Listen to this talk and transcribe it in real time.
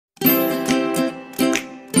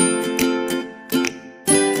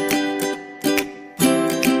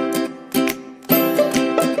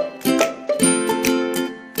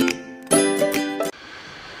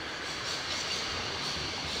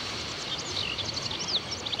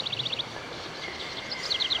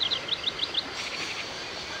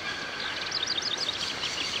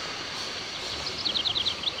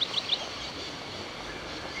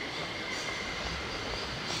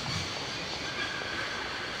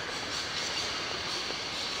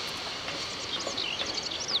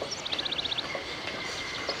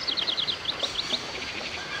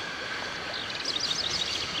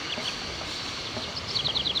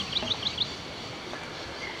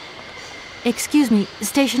Excuse me,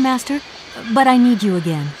 Station Master, but I need you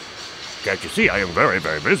again. Can't you see I am very,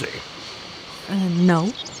 very busy?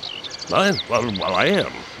 No. Well, I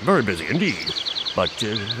am. Very busy indeed. But,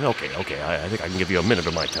 okay, I think I can give you a minute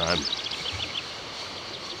of my time.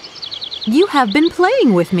 You have been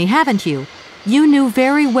playing with me, haven't you? You knew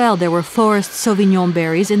very well there were forest Sauvignon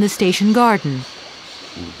berries in the station garden.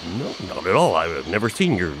 No, not at all. I've never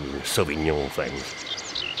seen your Sauvignon things.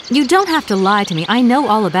 You don't have to lie to me. I know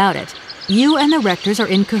all about it. You and the rectors are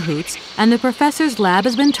in cahoots, and the professor's lab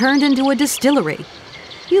has been turned into a distillery.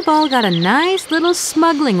 You've all got a nice little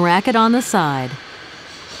smuggling racket on the side.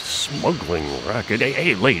 Smuggling racket?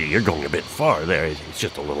 Hey, lady, you're going a bit far there. It's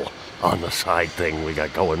just a little on-the-side thing we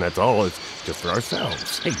got going, that's all. It's just for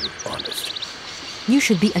ourselves. Hey, you're honest. You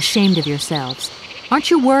should be ashamed of yourselves. Aren't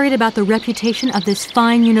you worried about the reputation of this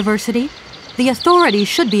fine university? The authorities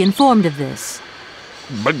should be informed of this.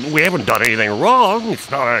 But we haven't done anything wrong.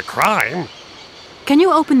 It's not a crime. Can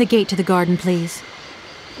you open the gate to the garden, please?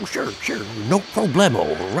 Sure. No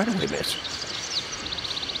problemo. Right away, miss.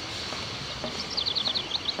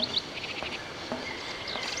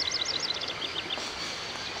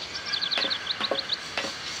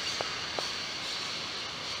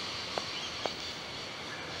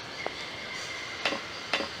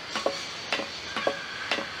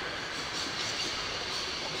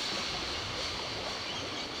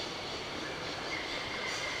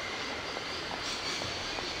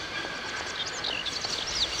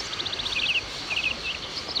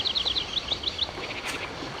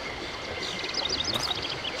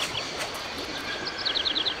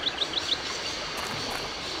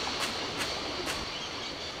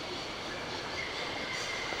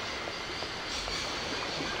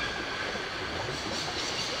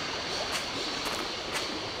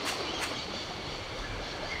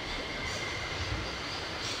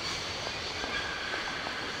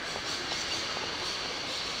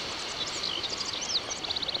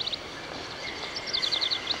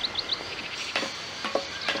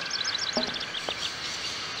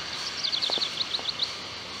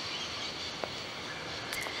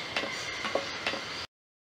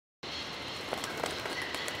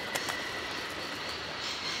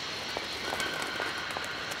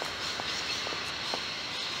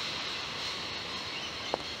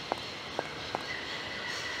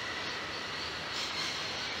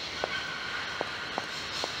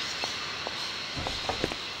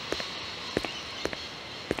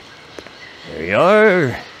 There you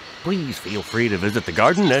are. Please feel free to visit the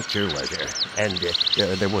garden at your leisure. And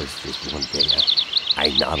there was just one thing.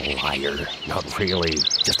 I'm not a liar. Not really.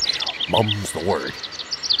 Just mum's the word.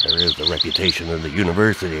 There is the reputation of the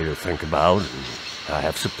university to think about, and I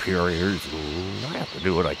have superiors, and I have to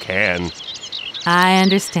do what I can. I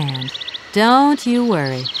understand. Don't you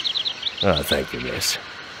worry. Oh, thank you, miss.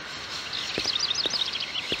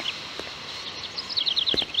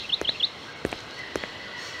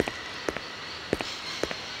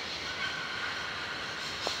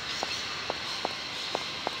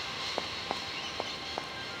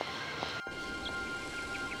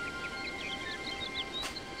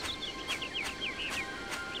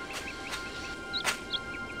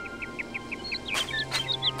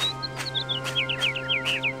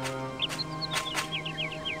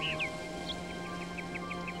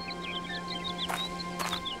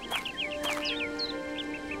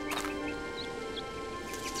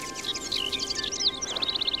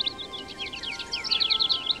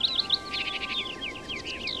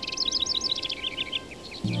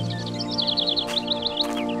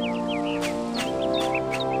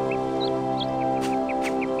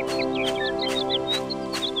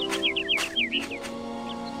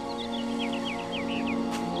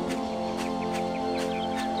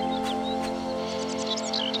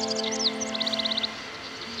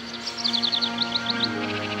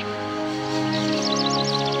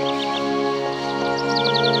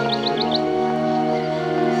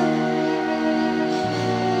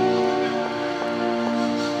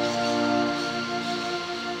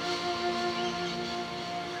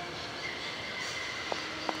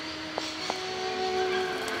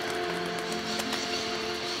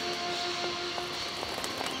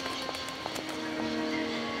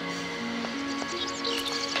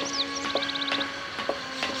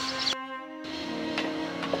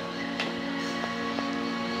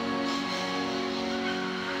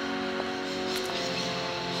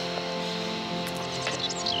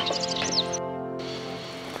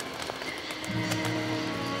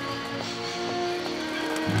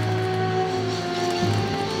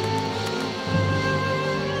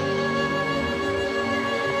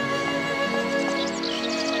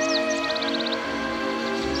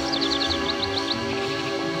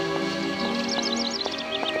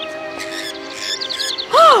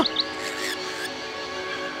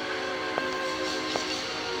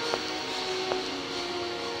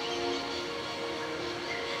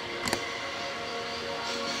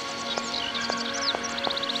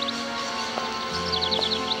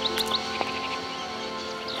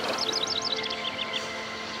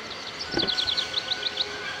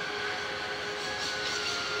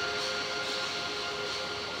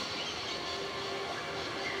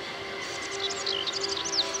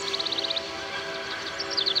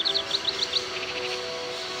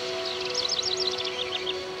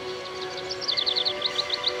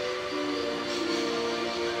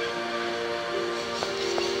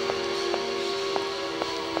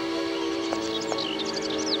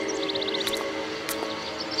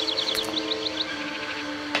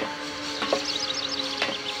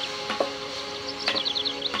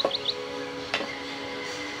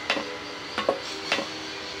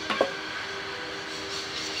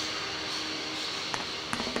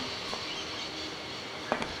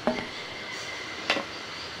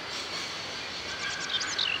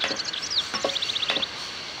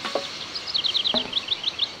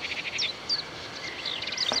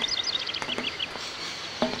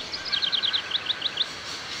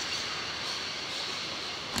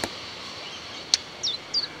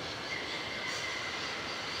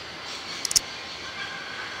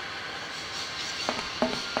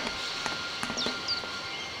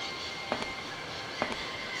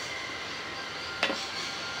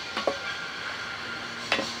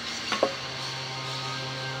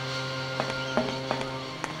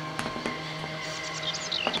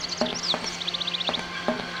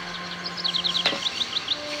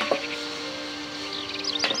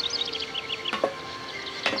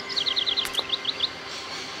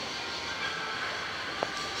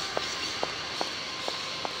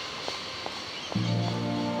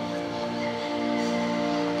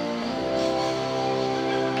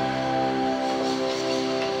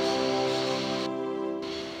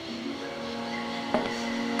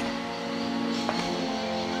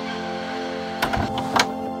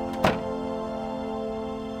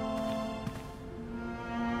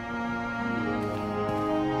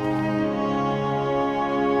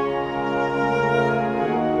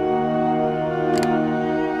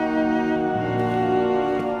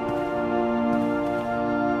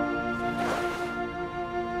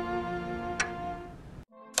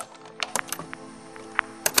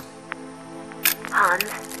 Hans,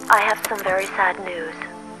 I have some very sad news.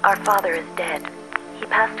 Our father is dead. He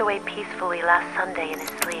passed away peacefully last Sunday in his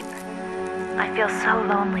sleep. I feel so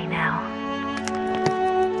lonely now.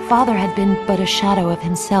 Father had been but a shadow of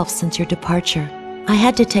himself since your departure. I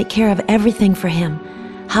had to take care of everything for him.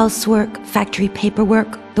 Housework, factory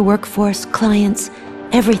paperwork, the workforce, clients,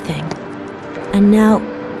 everything. And now,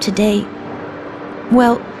 today,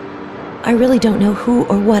 well, I really don't know who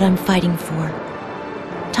or what I'm fighting for.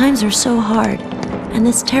 Times are so hard, and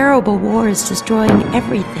this terrible war is destroying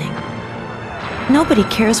everything. Nobody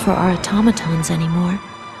cares for our automatons anymore.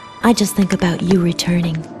 I just think about you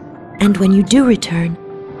returning. And when you do return,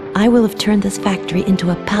 I will have turned this factory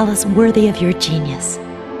into a palace worthy of your genius.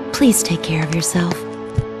 Please take care of yourself.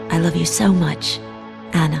 I love you so much,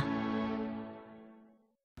 Anna.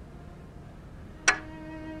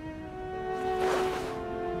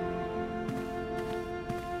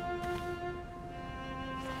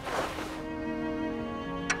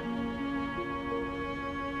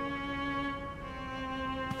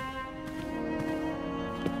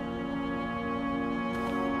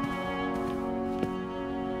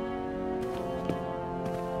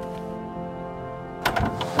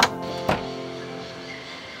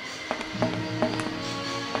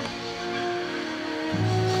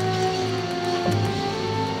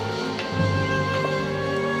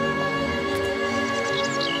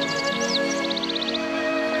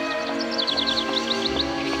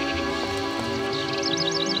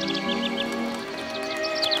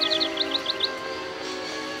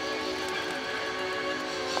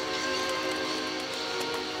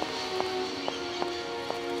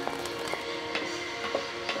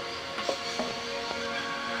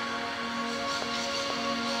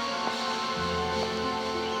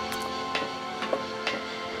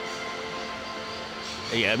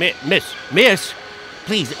 Yeah, miss,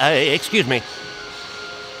 please, excuse me.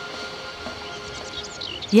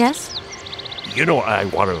 Yes? You know, I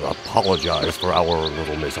want to apologize for our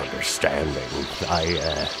little misunderstanding.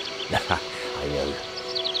 I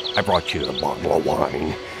brought you a bottle of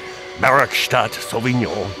wine. Barrockstadt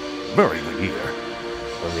Sauvignon. Very good year.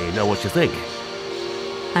 Let me know what you think.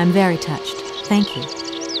 I'm very touched. Thank you.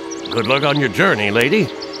 Good luck on your journey, lady.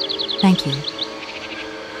 Thank you.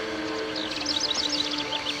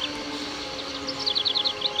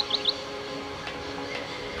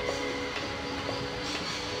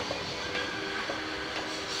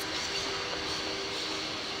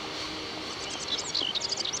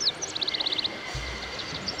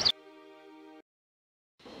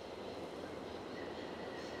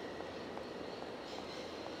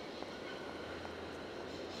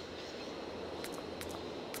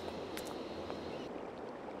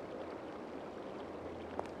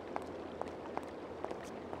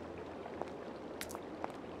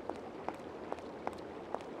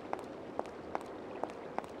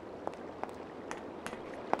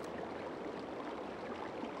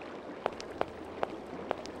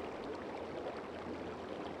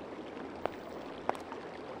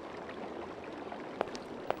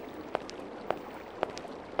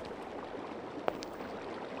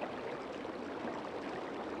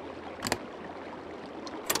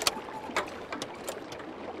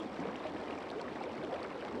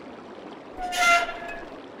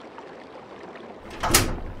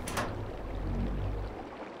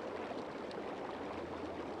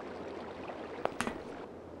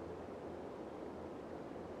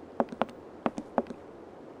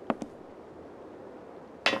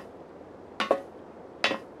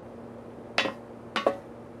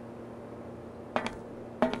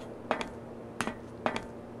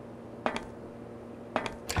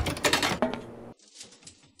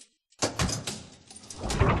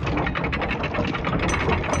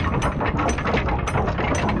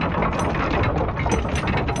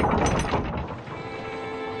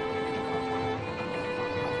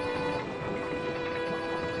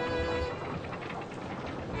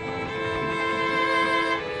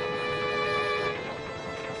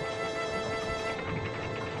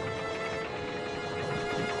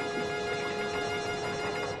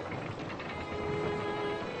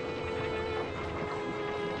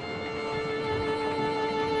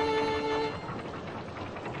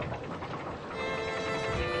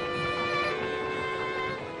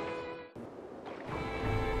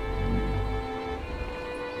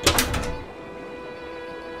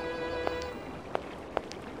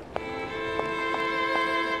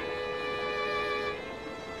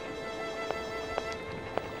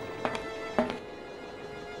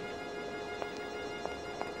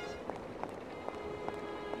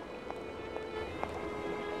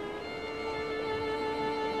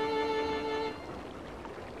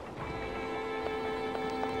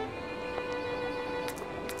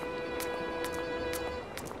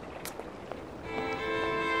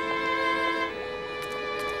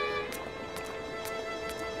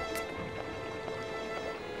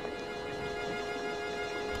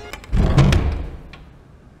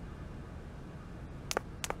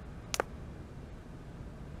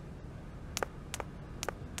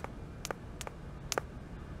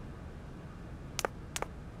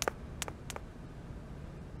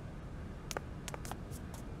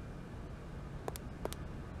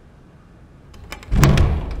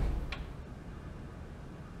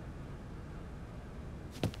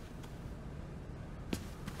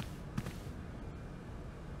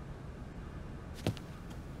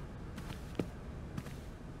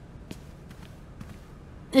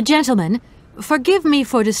 Gentlemen, forgive me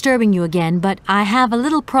for disturbing you again, but I have a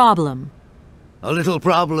little problem. A little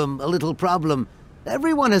problem, a little problem.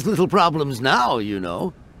 Everyone has little problems now, you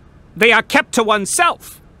know. They are kept to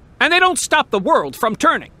oneself, and they don't stop the world from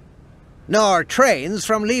turning. Nor trains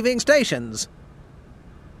from leaving stations.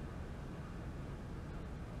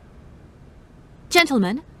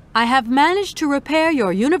 Gentlemen, I have managed to repair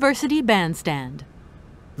your university bandstand.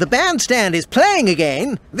 The bandstand is playing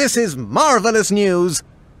again. This is marvelous news.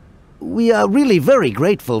 We are really very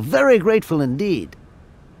grateful indeed.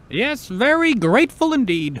 Yes, very grateful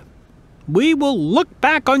indeed. We will look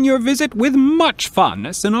back on your visit with much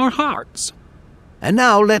fondness in our hearts. And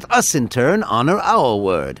now let us in turn honor our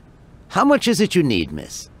word. How much is it you need,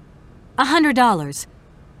 miss? $100,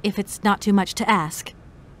 if it's not too much to ask.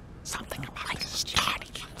 Something about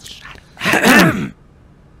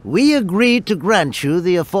We agreed to grant you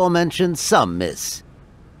the aforementioned sum, miss.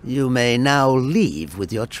 You may now leave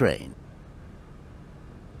with your train.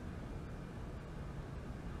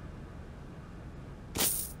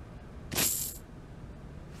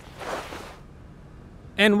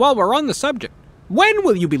 And while we're on the subject, when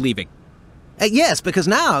will you be leaving? Yes, because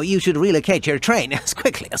now you should relocate your train as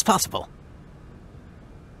quickly as possible.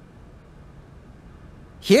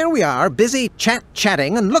 Here we are, busy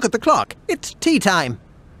chatting, and look at the clock. It's tea time.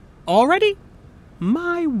 Already?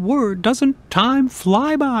 My word, doesn't time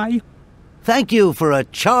fly by? Thank you for a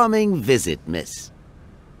charming visit, miss.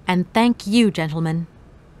 And thank you, gentlemen.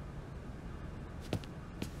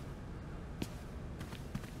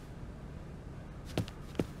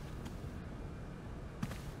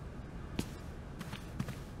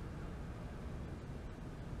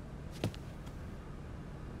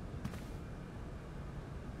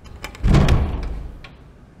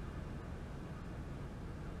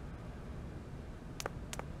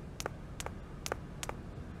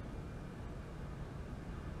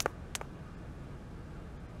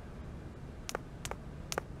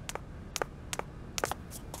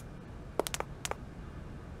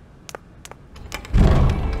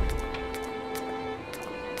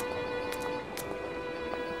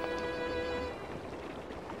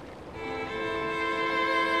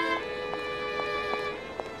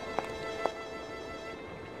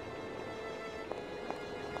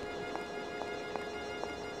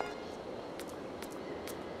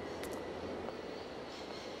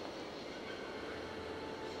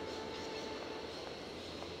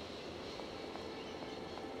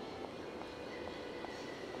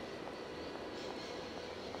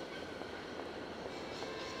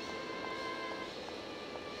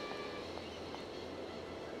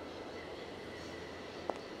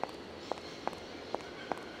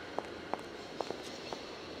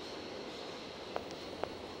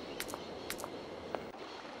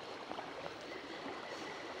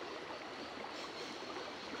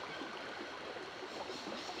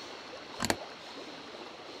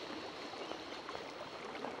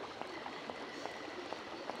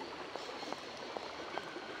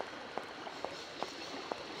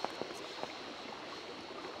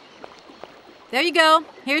 There you go.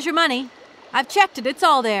 Here's your money. I've checked it. It's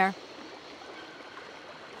all there.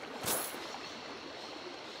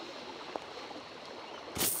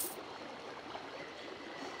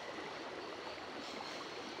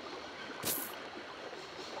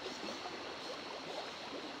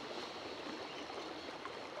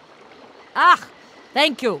 Ah,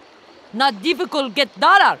 thank you. Not difficult get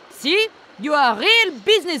dollar. See? You are a real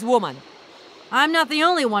businesswoman. I'm not the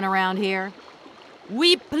only one around here.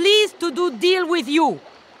 We pleased to do deal with you.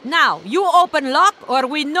 Now, you open lock or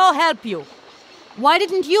we no help you. Why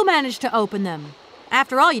didn't you manage to open them?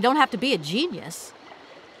 After all, you don't have to be a genius.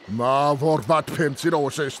 Ma vorvat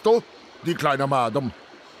pensiros esto? Declina madam.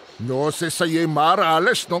 No se saye mar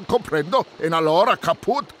alles non comprendo en allora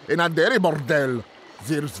kaput en andere bordel.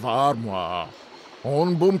 Zirsvar moi.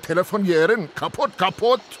 On boom telefonieren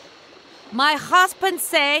kaput. My husband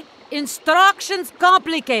say instructions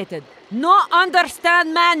complicated. No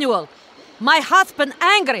understand manual. My husband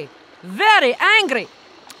angry. Very angry.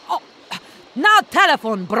 Oh, now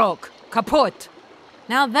telephone broke. Kaput.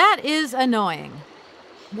 Now that is annoying.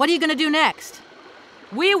 What are you going to do next?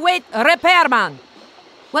 We wait repairman.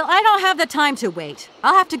 Well, I don't have the time to wait.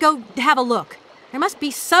 I'll have to go have a look. There must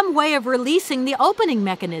be some way of releasing the opening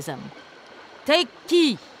mechanism. Take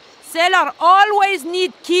key. Sailor always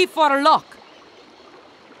need key for lock.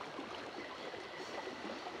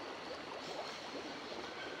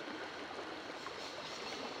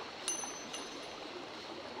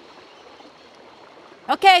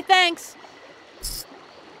 Okay, thanks.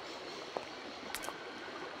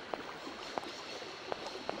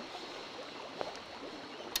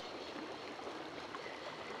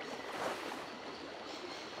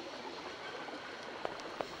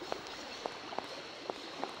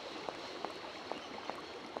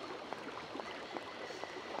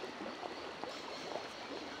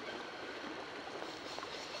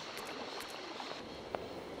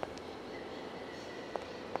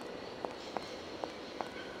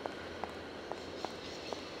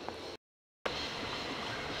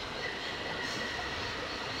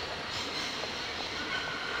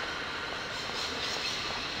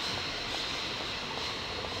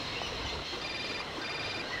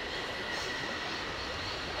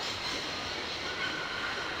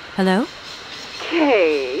 Hello?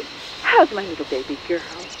 Kate, how's my little baby girl?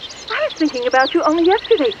 I was thinking about you only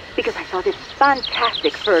yesterday because I saw this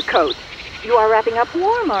fantastic fur coat. You are wrapping up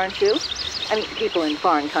warm, aren't you? I mean, people in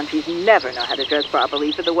foreign countries never know how to dress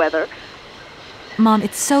properly for the weather. Mom,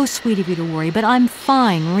 it's so sweet of you to worry, but I'm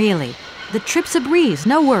fine, really. The trip's a breeze,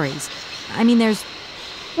 no worries. I mean, there's...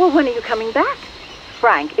 Well, when are you coming back?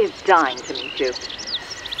 Frank is dying to meet you.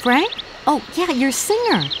 Frank? Oh, yeah, your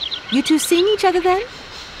singer. You two seeing each other then?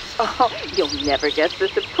 Oh, you'll never guess the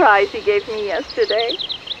surprise he gave me yesterday.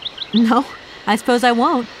 No, I suppose I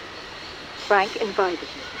won't. Frank invited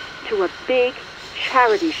me to a big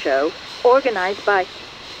charity show organized by,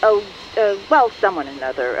 someone or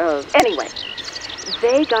another. Anyway,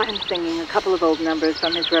 they got him singing a couple of old numbers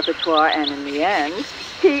from his repertoire, and in the end,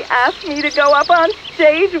 he asked me to go up on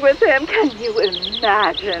stage with him. Can you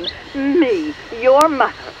imagine me, your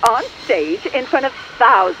mother, on stage in front of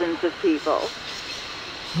thousands of people?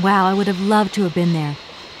 Wow, I would have loved to have been there.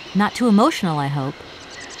 Not too emotional, I hope.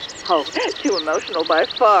 Oh, too emotional by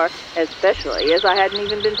far, especially as I hadn't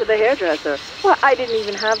even been to the hairdresser. Well, I didn't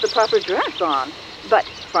even have the proper dress on. But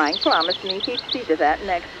Frank promised me he'd see to that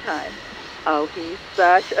next time. Oh, he's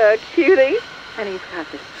such a cutie, and he's got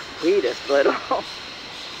the sweetest little...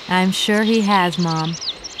 I'm sure he has, Mom.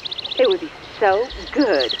 It would be so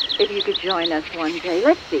good if you could join us one day.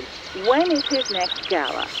 Let's see, when is his next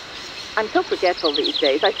gala? I'm so forgetful these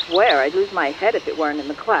days. I swear I'd lose my head if it weren't in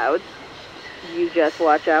the clouds. You just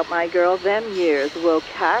watch out, my girl. Them years will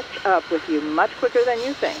catch up with you much quicker than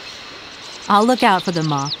you think. I'll look out for them,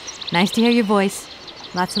 Ma. Nice to hear your voice.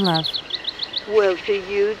 Lots of love. Well, to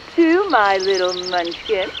you too, my little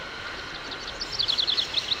munchkin.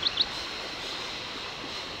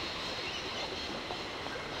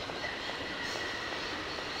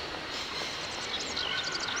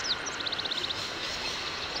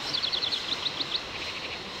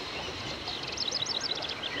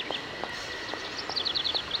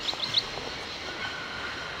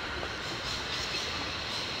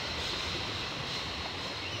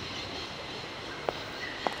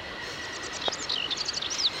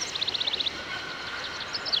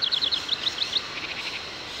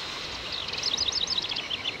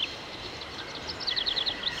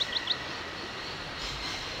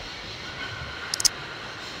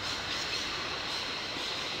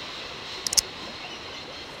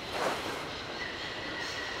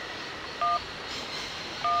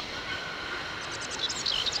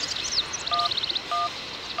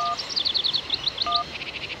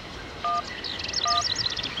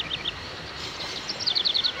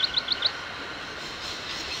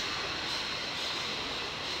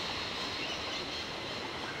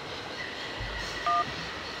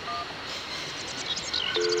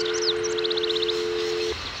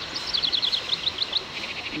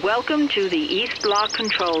 Welcome to the East Block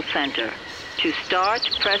Control Center. To start,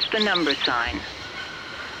 press the number sign.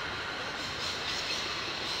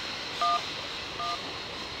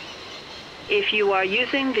 If you are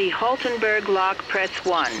using the Haltenberg lock, press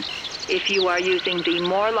 1. If you are using the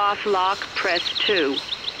Morloff lock, press 2.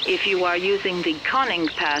 If you are using the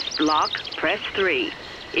Koningpass lock, press 3.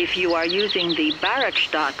 If you are using the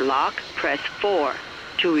Barrockstadt lock, press 4.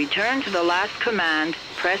 To return to the last command,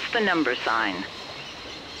 press the number sign.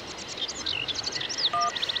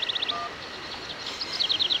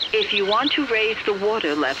 If you want to raise the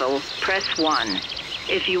water level, press 1.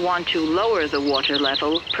 If you want to lower the water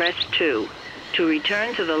level, press 2. To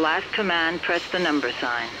return to the last command, press the number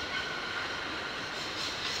sign.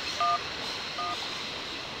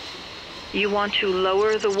 You want to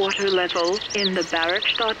lower the water level in the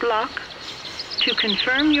Barrockstadt lock? To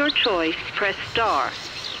confirm your choice, press star.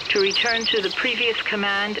 To return to the previous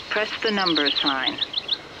command, press the number sign.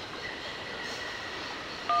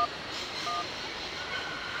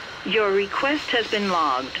 Your request has been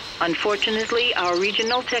logged. Unfortunately, our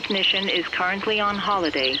regional technician is currently on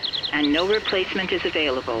holiday, and no replacement is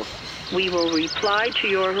available. We will reply to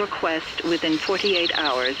your request within 48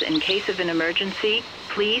 hours. In case of an emergency,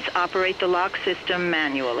 please operate the lock system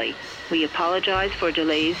manually. We apologize for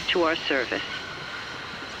delays to our service.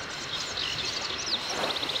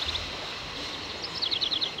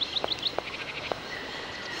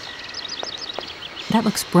 That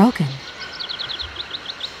looks broken.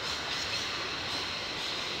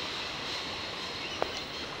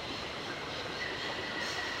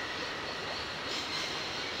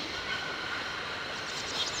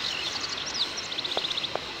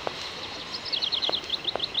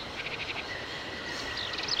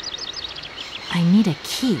 I need a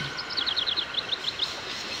key.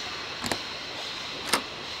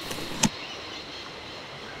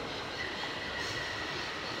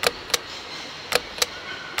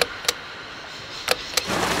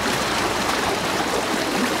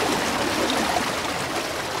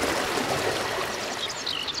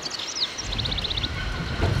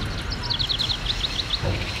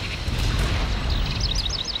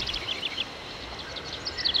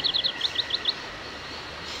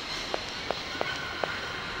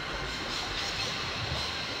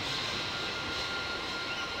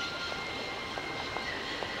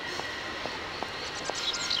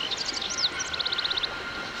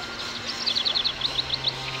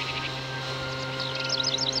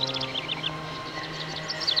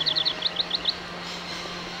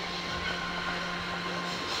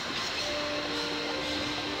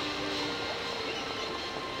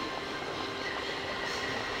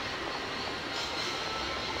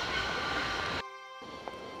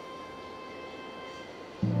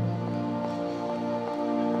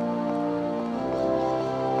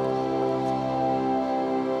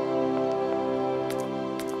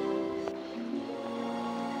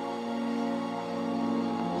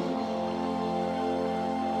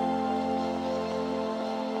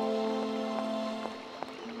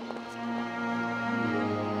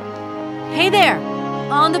 Hey there,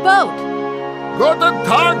 on the boat. Guten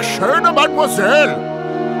Tag, schöne Mademoiselle.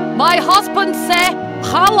 My husband say,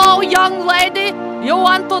 hello, young lady. You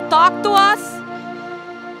want to talk to us?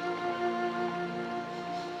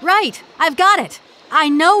 Right, I've got it. I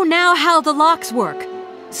know now how the locks work.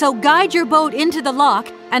 So guide your boat into the lock,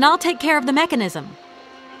 and I'll take care of the mechanism.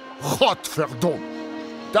 Godverdomme.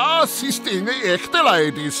 Das ist inge echte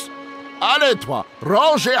ladies. Alle trois,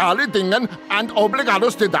 range alle Dingen and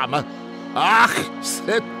obligados de dame. Ach,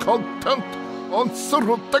 set content on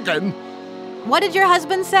zurück again. What did your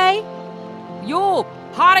husband say? You,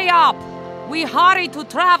 hurry up. We hurry to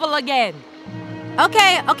travel again.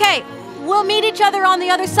 Okay. We'll meet each other on the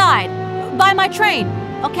other side. By my train,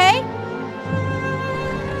 okay?